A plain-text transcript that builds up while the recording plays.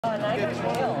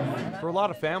For a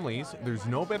lot of families, there's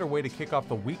no better way to kick off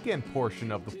the weekend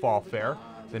portion of the fall fair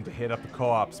than to hit up the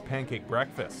co-op's pancake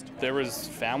breakfast. There was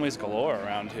families galore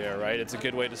around here, right? It's a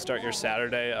good way to start your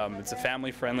Saturday. It's a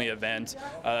family-friendly event.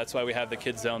 That's why we have the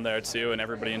kids zone there too, and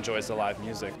everybody enjoys the live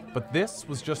music. But this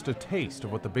was just a taste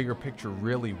of what the bigger picture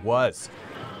really was.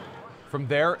 From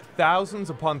there, thousands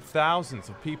upon thousands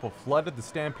of people flooded the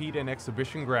Stampede and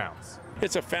exhibition grounds.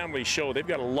 It's a family show. They've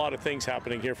got a lot of things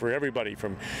happening here for everybody,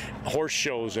 from horse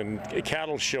shows and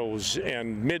cattle shows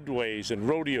and midways and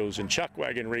rodeos and chuck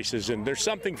wagon races, and there's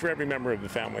something for every member of the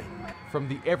family. From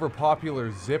the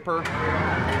ever-popular zipper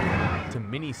to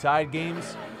mini side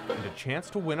games and a chance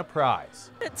to win a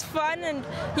prize. It's fun and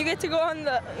you get to go on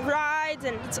the rides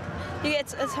and you get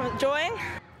some enjoying.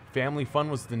 Family fun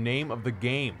was the name of the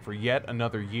game for yet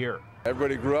another year.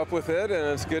 Everybody grew up with it, and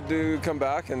it's good to come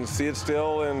back and see it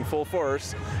still in full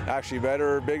force. Actually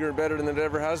better, bigger and better than it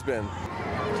ever has been.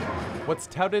 What's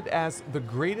touted as the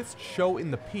greatest show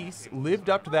in the piece lived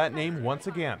up to that name once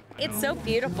again. It's so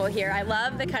beautiful here. I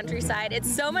love the countryside.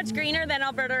 It's so much greener than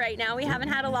Alberta right now. We haven't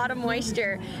had a lot of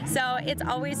moisture, so it's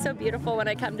always so beautiful when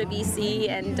I come to BC,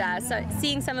 and so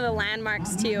seeing some of the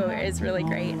landmarks too is really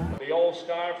great. The old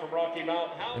star from Rocky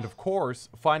Mountain House. And of course,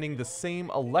 finding the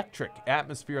same electric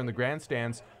atmosphere in the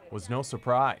grandstands was no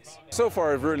surprise. So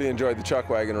far, I've really enjoyed the chuck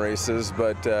wagon races,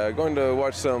 but going to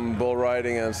watch some bull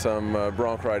riding and some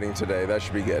bronc riding today. That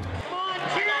should be good.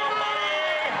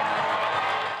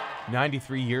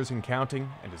 93 years and counting,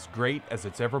 and as great as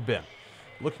it's ever been.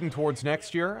 Looking towards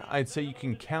next year, I'd say you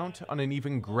can count on an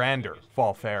even grander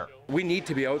fall fair. We need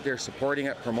to be out there supporting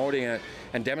it, promoting it,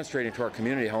 and demonstrating to our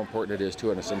community how important it is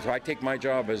to us. And so I take my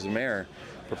job as the mayor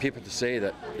for people to say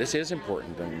that this is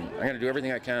important, and I'm going to do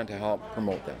everything I can to help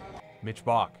promote that. Mitch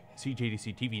Bach,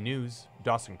 CJDC-TV News,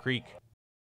 Dawson Creek.